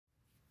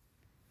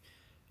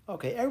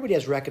Okay, everybody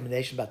has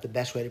recommendations about the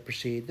best way to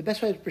proceed. The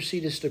best way to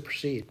proceed is to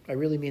proceed. I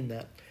really mean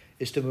that,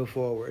 is to move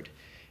forward.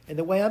 And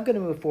the way I'm going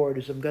to move forward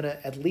is I'm going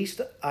to, at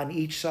least on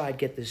each side,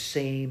 get the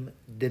same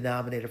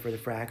denominator for the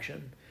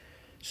fraction.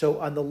 So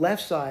on the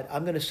left side,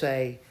 I'm going to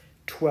say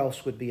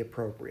 12ths would be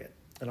appropriate.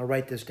 And I'll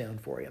write this down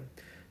for you.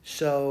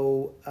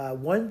 So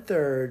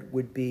 1/3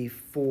 would be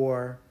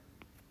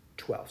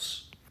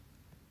 4/12.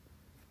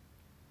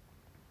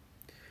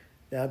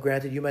 Now,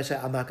 granted, you might say,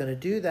 I'm not going to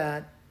do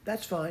that.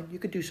 That's fine. You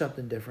could do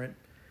something different.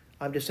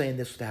 I'm just saying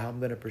this is how I'm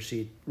going to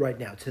proceed right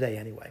now, today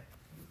anyway.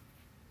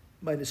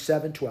 Minus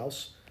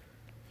 7/12.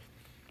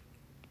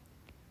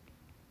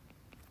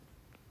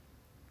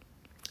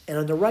 And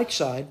on the right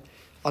side,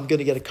 I'm going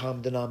to get a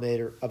common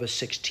denominator of a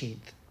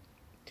 16th.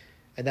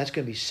 And that's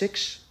going to be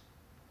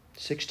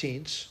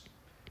 6/16,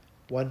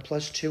 1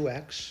 plus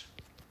 2x,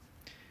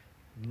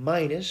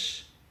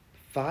 minus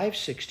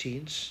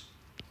 5/16,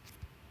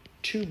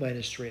 2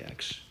 minus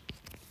 3x.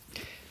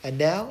 And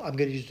now I'm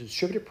going to use the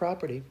distributive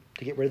property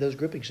to get rid of those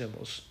grouping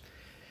symbols.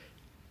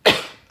 And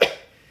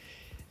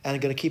I'm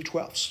going to keep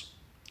 12ths.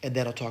 And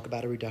then I'll talk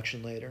about a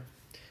reduction later.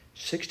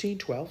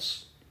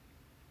 16/12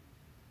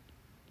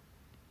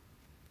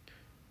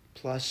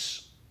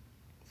 plus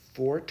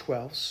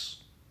 4/12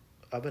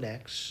 of an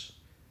x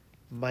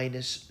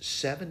minus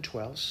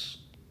 7/12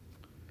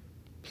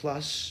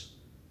 plus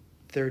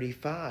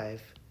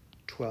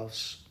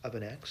 35/12 of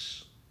an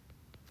x.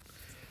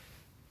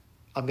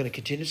 I'm going to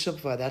continue to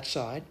simplify that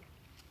side.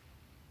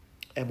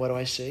 And what do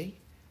I see?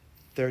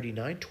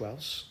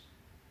 39/12.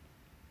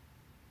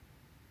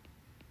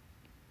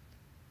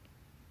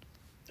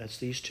 That's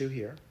these two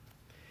here.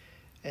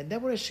 And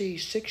then what I see,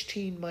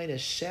 16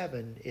 minus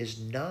 7 is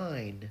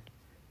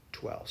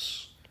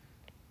 9/12.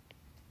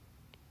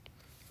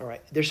 All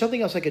right, there's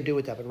something else I could do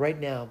with that, but right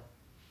now,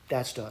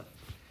 that's done.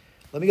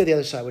 Let me go to the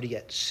other side. What do you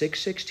get?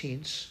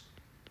 6/16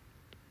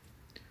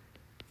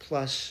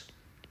 plus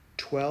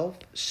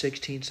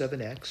 12/16 of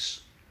an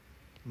x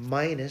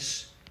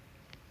minus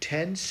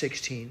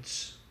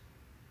 10/16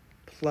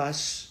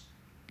 plus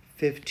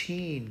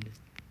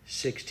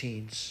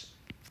 15/16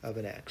 of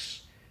an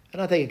x.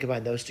 And I think you can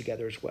combine those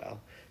together as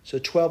well. So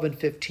 12 and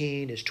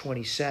 15 is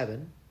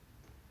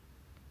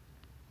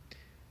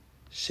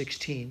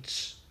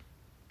 27/16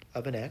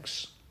 of an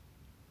x.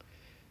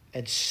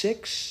 And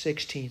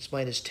 6/16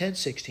 minus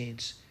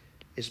 10/16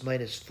 is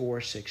minus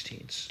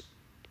 4/16.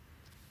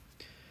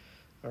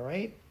 All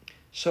right?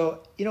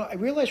 So, I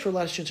realize for a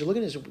lot of students are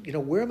looking at this,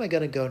 where am I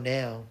going to go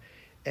now?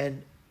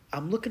 And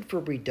I'm looking for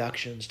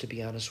reductions, to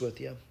be honest with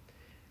you.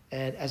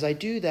 And as I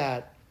do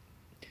that,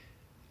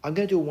 I'm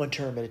going to do one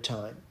term at a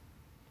time.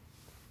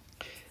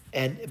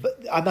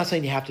 But I'm not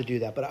saying you have to do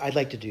that, but I'd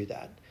like to do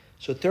that.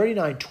 So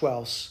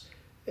 39/12,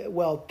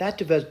 well, that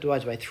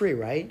divides by 3,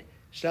 right?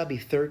 So that'll be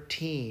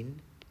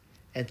 13,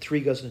 and 3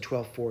 goes into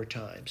 12 4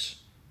 times.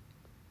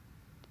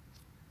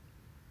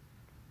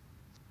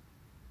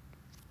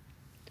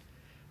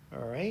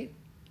 All right?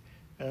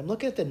 And I'm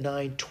looking at the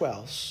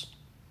 9/12,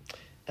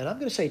 and I'm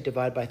going to say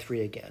divide by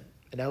 3 again,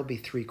 and that would be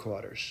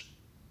 3/4.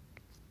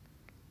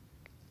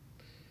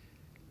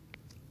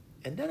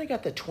 And then I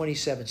got the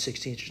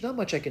 27/16. There's not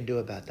much I can do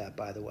about that,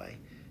 by the way.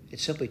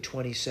 It's simply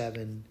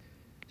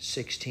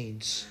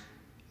 27/16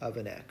 of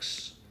an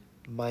x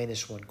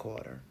minus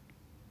 1/4.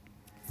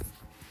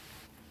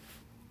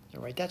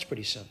 All right, that's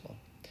pretty simple.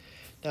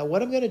 Now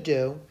what I'm going to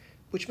do,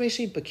 which may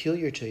seem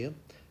peculiar to you,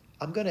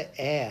 I'm going to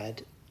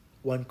add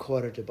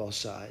 1/4 to both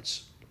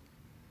sides.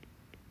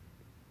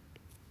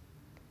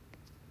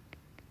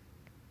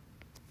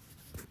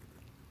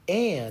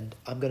 And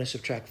I'm going to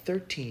subtract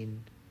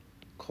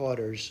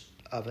 13/4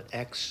 of an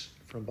x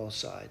from both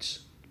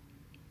sides.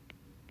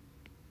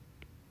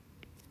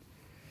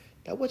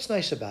 Now what's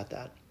nice about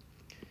that?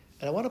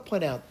 And I want to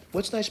point out,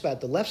 what's nice about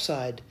the left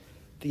side,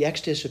 the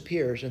x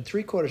disappears, and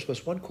 3/4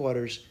 plus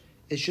 1/4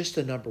 is just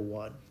the number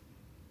 1.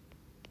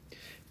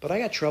 But I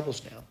got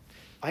troubles now.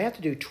 I have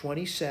to do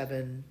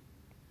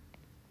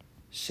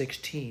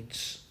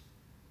 27/16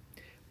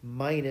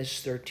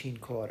 minus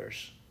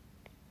 13/4.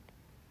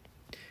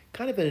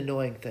 Kind of an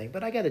annoying thing,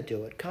 but I got to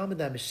do it. Common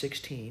denominator is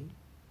 16.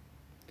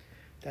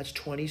 That's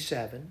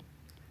 27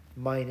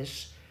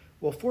 minus,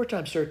 well, 4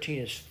 times 13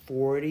 is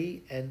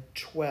 40, and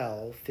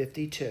 12,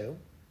 52.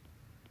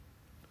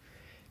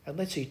 And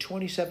let's see,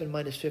 27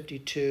 minus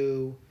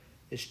 52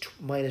 is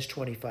minus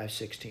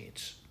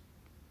 25/16.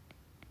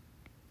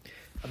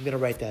 I'm going to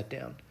write that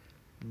down.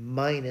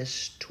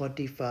 Minus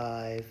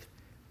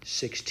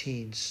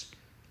 25/16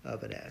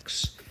 of an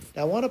x.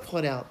 Now I want to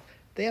point out,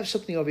 they have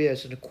something over here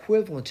as an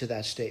equivalent to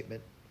that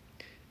statement.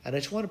 And I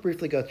just want to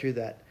briefly go through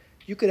that.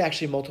 You could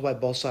actually multiply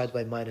both sides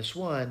by minus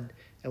 1,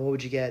 and what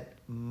would you get?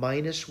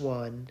 Minus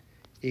 1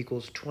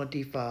 equals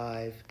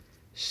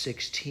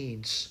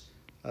 25/16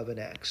 of an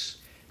x.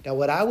 Now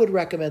what I would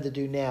recommend to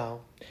do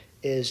now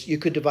is you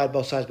could divide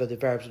both sides by the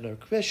variables in their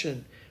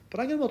coefficient, but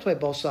I'm going to multiply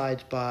both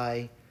sides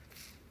by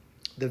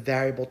the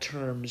variable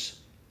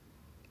terms,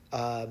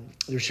 the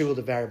reciprocal of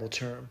the variable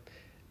term.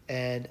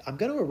 And I'm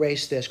going to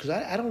erase this because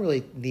I don't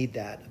really need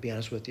that, to be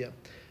honest with you.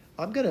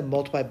 I'm going to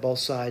multiply both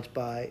sides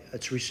by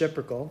its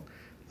reciprocal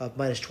of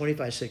minus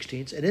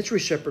 25/16, and its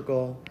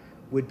reciprocal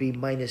would be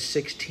minus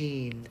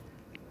 16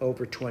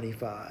 over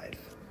 25.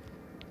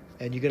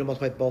 And you're going to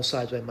multiply both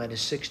sides by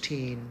minus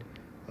 16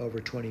 over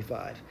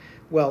 25.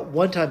 Well,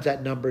 1 times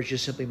that number is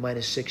just simply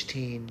minus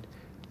 16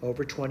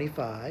 over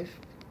 25.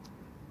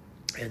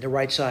 And the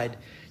right side,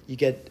 you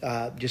get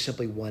just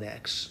simply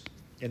 1x.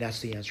 And that's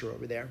the answer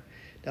over there.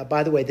 Now,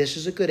 by the way, this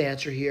is a good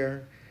answer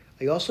here.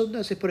 I also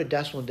notice they put a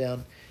decimal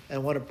down, and I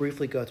want to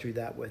briefly go through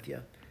that with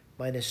you.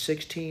 Minus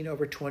 16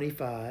 over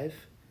 25,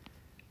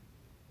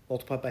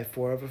 multiplied by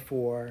 4 over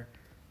 4.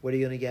 What are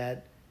you going to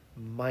get?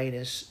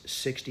 Minus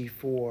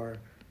 64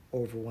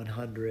 over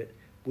 100,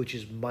 which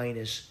is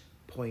minus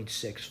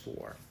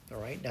 0.64. All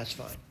right, that's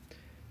fine.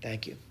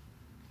 Thank you.